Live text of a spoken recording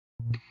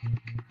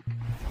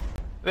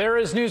There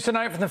is news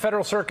tonight from the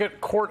Federal Circuit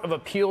Court of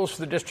Appeals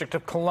for the District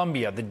of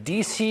Columbia. The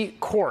D.C.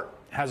 court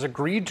has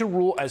agreed to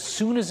rule as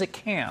soon as it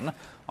can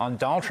on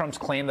Donald Trump's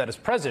claim that as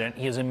president,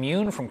 he is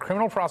immune from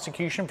criminal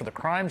prosecution for the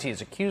crimes he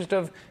is accused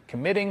of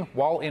committing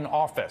while in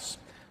office.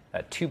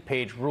 That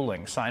two-page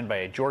ruling signed by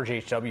a George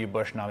H.W.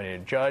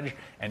 Bush-nominated judge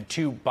and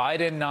two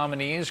Biden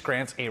nominees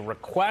grants a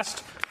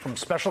request from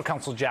special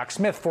counsel Jack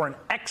Smith for an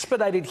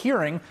expedited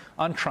hearing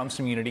on Trump's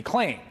immunity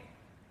claim.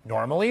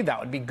 Normally, that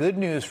would be good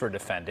news for a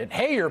defendant.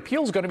 Hey, your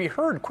appeal is going to be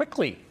heard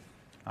quickly.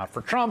 Not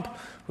for Trump,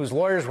 whose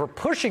lawyers were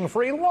pushing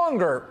for a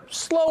longer,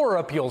 slower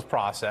appeals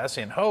process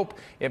in hope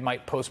it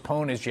might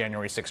postpone his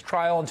January 6th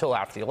trial until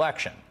after the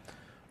election.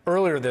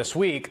 Earlier this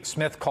week,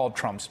 Smith called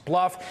Trump's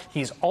bluff.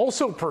 He's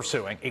also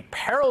pursuing a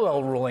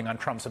parallel ruling on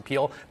Trump's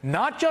appeal,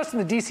 not just in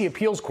the D.C.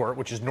 appeals court,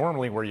 which is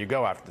normally where you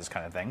go after this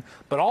kind of thing,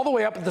 but all the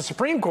way up at the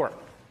Supreme Court.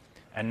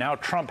 And now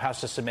Trump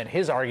has to submit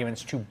his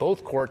arguments to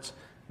both courts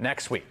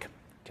next week.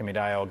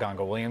 Timidayo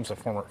Ogonga-Williams, a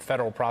former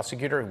federal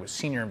prosecutor who was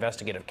senior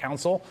investigative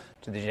counsel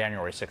to the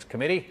January 6th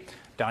committee.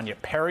 Danya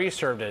Perry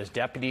served as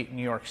deputy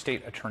New York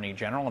State Attorney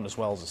General and as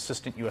well as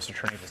assistant U.S.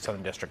 Attorney for the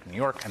Southern District of New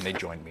York, and they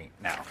join me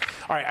now.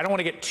 All right, I don't want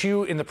to get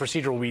too in the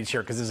procedural weeds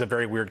here because this is a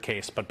very weird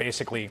case, but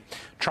basically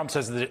Trump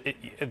says that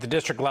at the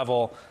district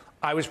level,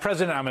 I was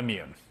president, I'm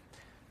immune.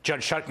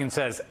 Judge Shutkin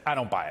says, I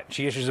don't buy it.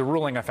 She issues a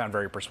ruling I found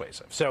very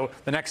persuasive. So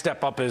the next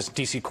step up is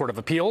D.C. Court of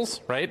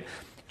Appeals, right?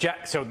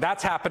 So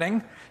that's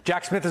happening.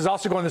 Jack Smith is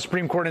also going to the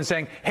Supreme Court and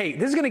saying, hey,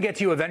 this is going to get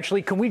to you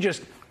eventually. Can we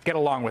just get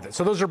along with it?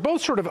 So those are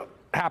both sort of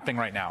happening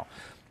right now.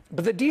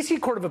 But the D.C.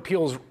 Court of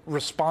Appeals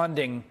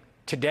responding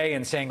today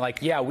and saying, like,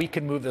 yeah, we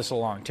can move this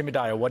along.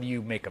 Timidayo, what do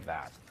you make of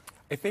that?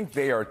 I think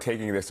they are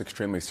taking this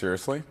extremely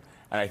seriously.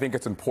 And I think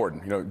it's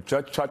important. You know,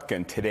 Judge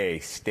Shutkin today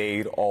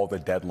stayed all the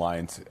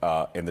deadlines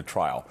in the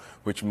trial,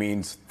 which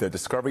means the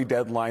discovery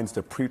deadlines,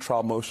 the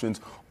pretrial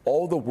motions,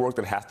 all the work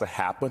that has to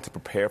happen to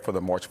prepare for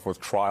the March 4th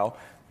trial,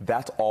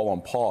 that's all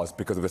on pause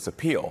because of this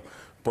appeal.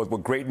 But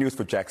what great news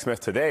for Jack Smith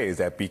today is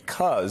that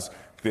because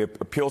the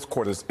appeals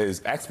court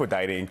is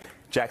expediting,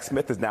 Jack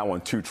Smith is now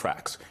on two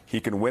tracks. He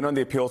can win on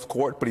the appeals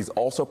court, but he's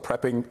also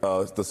prepping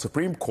the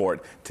Supreme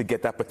Court to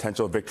get that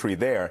potential victory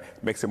there.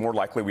 Makes it more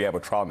likely we have a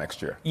trial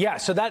next year. Yeah,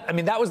 so that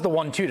was the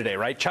 1-2 today,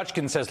 right?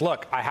 Shutkin says,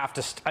 look, I have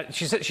to,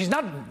 she said she's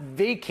not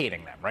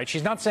vacating them, right?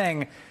 She's not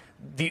saying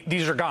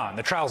these are gone,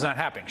 the trial's not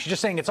happening. She's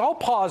just saying it's all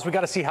paused, we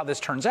got to see how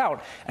this turns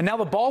out. And now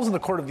the ball's in the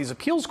court of these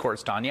appeals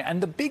courts, Danya,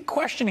 and the big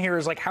question here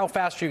is, like, how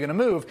fast are you going to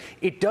move?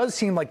 It does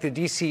seem like the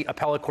D.C.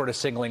 appellate court is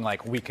signaling,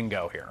 like, we can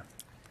go here.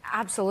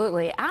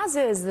 Absolutely, as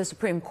is the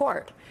Supreme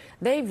Court.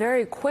 They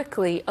very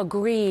quickly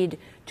agreed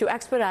to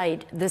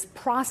expedite this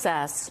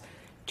process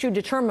to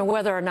determine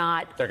whether or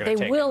not they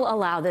will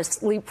allow this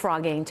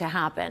leapfrogging to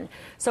happen.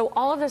 So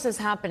all of this is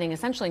happening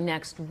essentially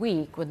next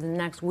week, within the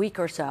next week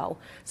or so.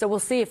 So we'll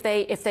see if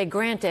they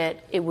grant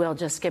it, it will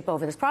just skip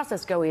over this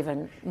process, go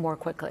even more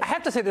quickly. I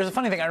have to say, there's a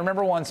funny thing. I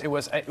remember once it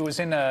was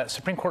in a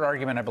Supreme Court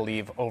argument, I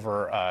believe,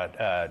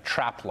 over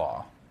trap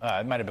law.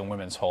 It might have been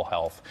women's whole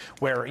health,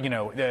 where, you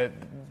know,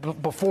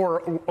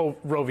 before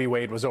Roe v.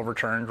 Wade was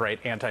overturned, right,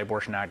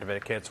 anti-abortion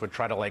advocates would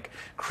try to, like,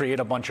 create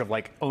a bunch of,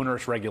 like,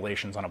 onerous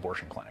regulations on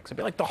abortion clinics. It'd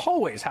be like, the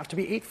hallways have to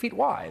be 8 feet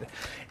wide.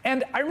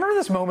 And I remember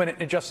this moment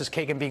in Justice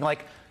Kagan being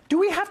like, do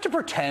we have to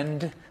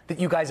pretend that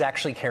you guys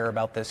actually care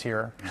about this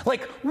here?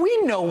 Like,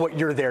 we know what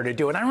you're there to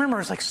do. And I remember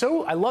it's like,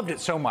 I loved it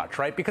so much,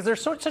 right? Because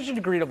there's such a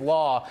degree of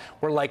law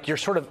where, like, you're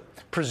sort of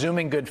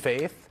presuming good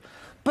faith.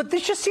 But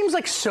this just seems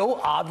like so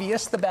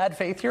obvious, the bad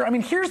faith here. I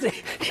mean, here's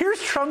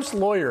Trump's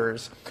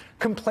lawyers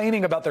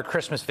complaining about their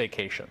Christmas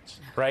vacations,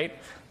 right?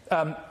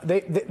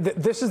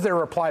 This is their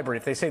reply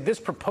brief. They say this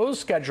proposed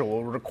schedule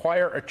will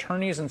require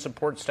attorneys and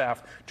support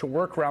staff to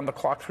work around the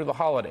clock through the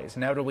holidays,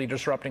 inevitably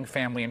disrupting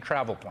family and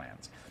travel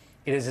plans.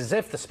 It is as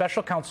if the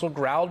special counsel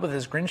growled with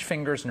his Grinch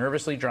fingers,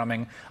 nervously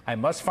drumming, I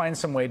must find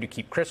some way to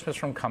keep Christmas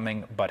from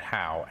coming, but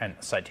how? And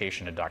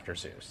citation to Dr.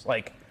 Seuss.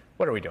 Like,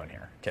 what are we doing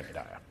here,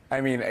 Timidayo? I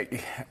mean,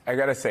 I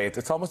got to say,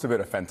 it's almost a bit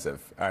offensive.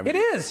 I mean, it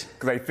is.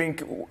 Because I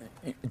think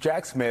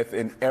Jack Smith,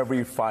 in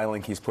every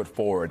filing he's put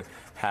forward,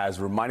 has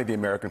reminded the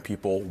American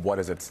people what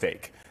is at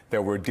stake.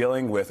 That we're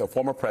dealing with a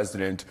former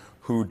president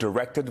who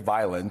directed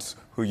violence,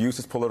 who used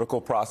his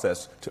political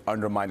process to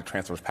undermine the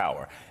transfer of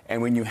power.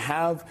 And when you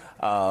have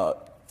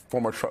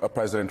former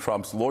President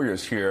Trump's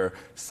lawyers here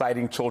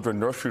citing children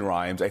nursery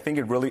rhymes, I think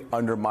it really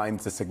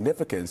undermines the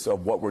significance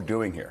of what we're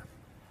doing here.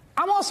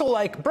 I'm also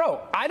like, bro,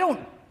 I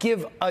don't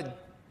give a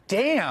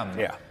damn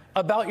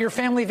about your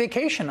family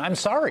vacation. I'm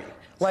sorry.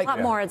 Like, a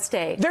lot more at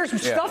stake. There's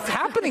stuff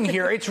happening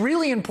here. It's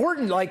really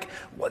important. Like,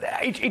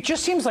 it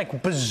just seems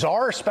like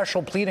bizarre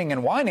special pleading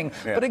and whining.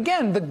 But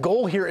again, the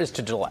goal here is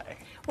to delay.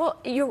 Well,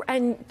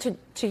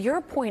 to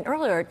your point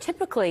earlier,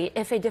 typically,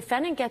 if a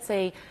defendant gets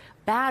a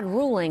bad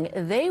ruling,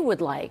 they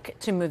would like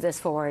to move this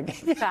forward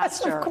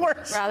faster, of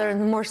course, rather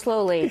than more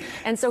slowly.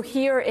 And so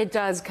here it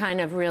does kind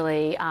of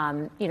really,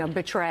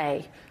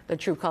 betray the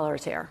true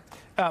colors here.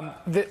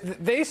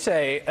 They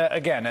say,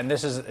 again, and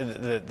this is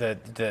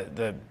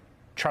the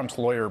Trump's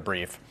lawyer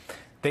brief,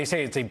 They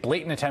say it's a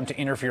blatant attempt to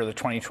interfere with the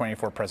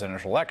 2024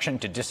 presidential election,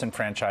 to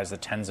disenfranchise the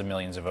tens of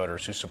millions of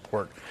voters who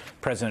support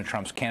President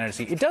Trump's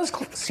candidacy. It does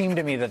seem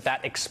to me that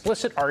that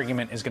explicit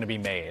argument is going to be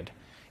made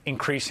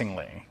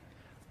increasingly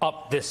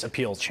up this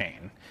appeal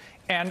chain.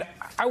 And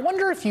I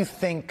wonder if you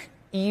think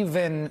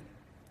even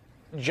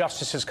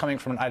justices coming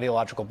from an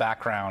ideological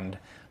background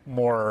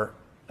more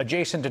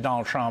adjacent to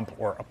Donald Trump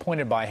or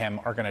appointed by him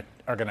are going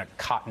to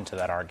cotton to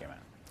that argument.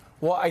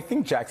 Well, I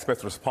think Jack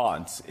Smith's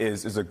response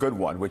is a good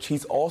one, which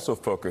he's also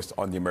focused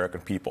on the American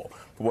people.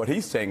 But what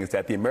he's saying is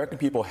that the American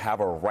people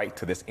have a right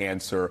to this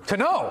answer. To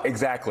know.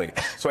 Exactly.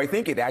 So I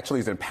think it actually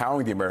is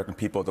empowering the American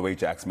people the way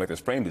Jack Smith has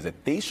framed it,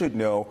 that they should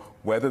know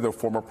whether the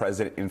former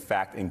president in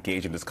fact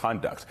engaged in this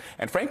conduct.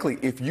 And frankly,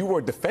 if you were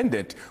a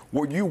defendant,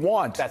 what you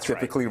want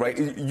typically,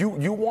 right,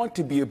 you want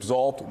to be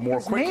absolved more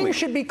quickly. His name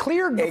should be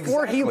cleared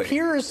before he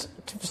appears,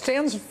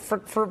 stands for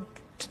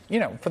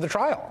the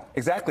trial.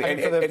 Exactly. And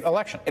for the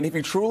election. And if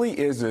he truly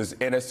is as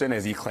innocent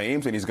as he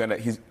claims, and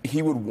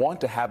he would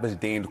want to have his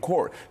day in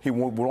court. He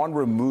would want to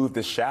remove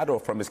the shadow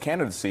from his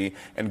candidacy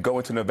and go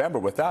into November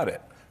without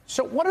it.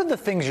 So what are the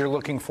things you're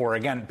looking for,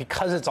 again,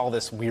 because it's all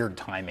this weird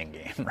timing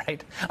game,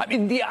 right? I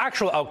mean, the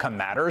actual outcome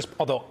matters,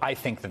 although I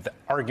think that the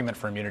argument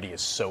for immunity is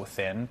so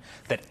thin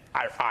that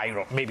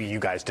maybe you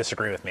guys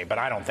disagree with me, but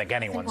I don't think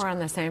anyone's... We're on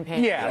the same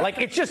page. Yeah, like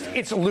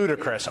it's a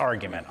ludicrous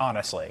argument,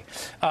 honestly.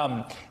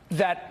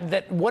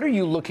 That what are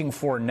you looking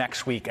for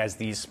next week as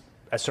these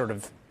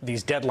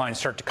deadlines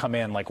start to come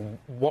in, like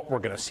what we're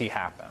going to see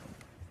happen?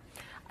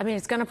 I mean,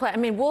 it's going to play. I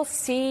mean, we'll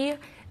see.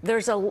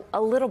 There's a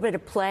little bit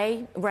of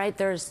play, right?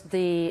 There's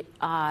the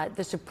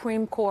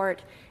Supreme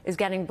Court is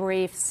getting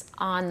briefs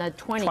on the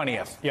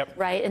 20th. Yep.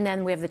 Right, and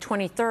then we have the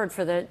 23rd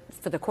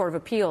for the Court of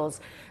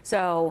Appeals.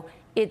 So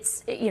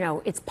it's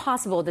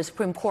possible the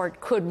Supreme Court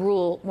could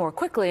rule more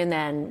quickly and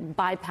then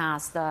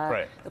bypass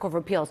the Court of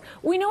Appeals.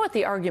 We know what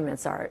the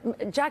arguments are.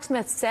 Jack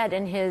Smith said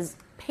in his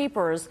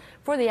papers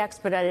for the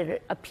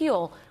expedited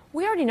appeal,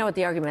 we already know what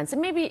the arguments,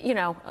 and maybe,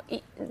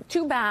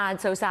 too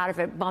bad, so sad if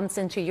it bumps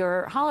into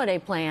your holiday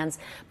plans,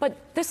 but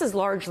this is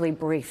largely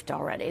briefed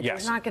already. Yes.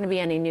 There's not going to be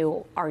any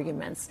new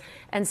arguments.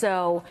 And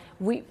so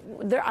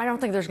I don't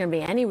think there's going to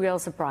be any real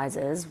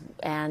surprises,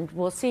 and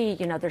we'll see,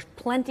 there's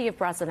plenty of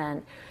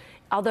precedent.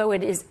 Although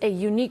it is a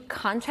unique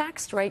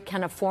context, right?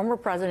 Can a former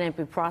president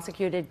be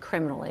prosecuted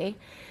criminally?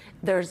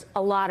 There's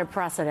a lot of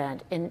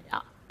precedent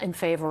in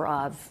favor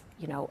of,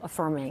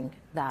 affirming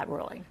that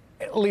ruling.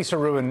 Lisa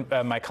Rubin,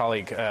 my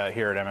colleague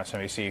here at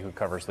MSNBC, who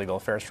covers legal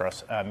affairs for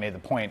us, made the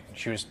point.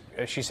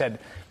 She said,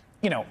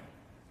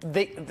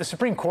 the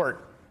Supreme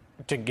Court,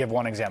 to give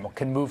one example,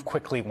 can move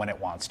quickly when it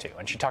wants to.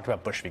 And she talked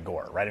about Bush v.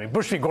 Gore, right? I mean,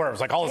 Bush v. Gore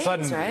was like all of a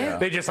sudden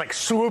they just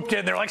swooped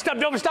in. They're like,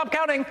 stop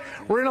counting.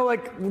 We're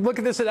going to look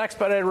at this at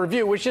expedited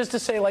review, which is to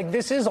say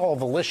this is all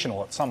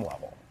volitional at some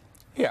level.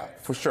 Yeah,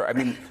 for sure. I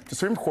mean, the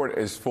Supreme Court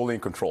is fully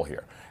in control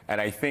here.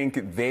 And I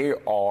think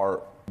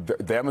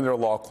them and their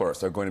law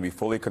clerks are going to be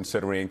fully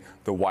considering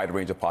the wide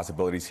range of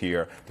possibilities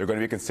here. They're going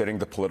to be considering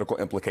the political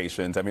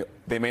implications. I mean,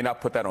 they may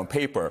not put that on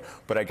paper,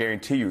 but I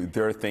guarantee you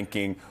they're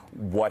thinking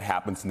what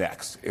happens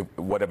next,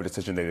 whatever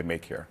decision they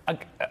make here.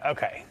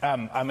 Okay.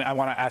 I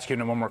want to ask you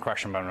one more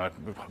question, but I'm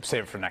going to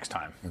save it for next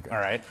time. Okay. All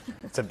right?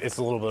 It's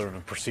a little bit of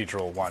a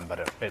procedural one,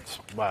 but it's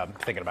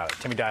thinking about it.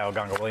 Timmy Dial,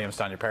 Gonga Williams,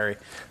 Tanya Perry,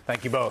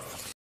 thank you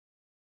both.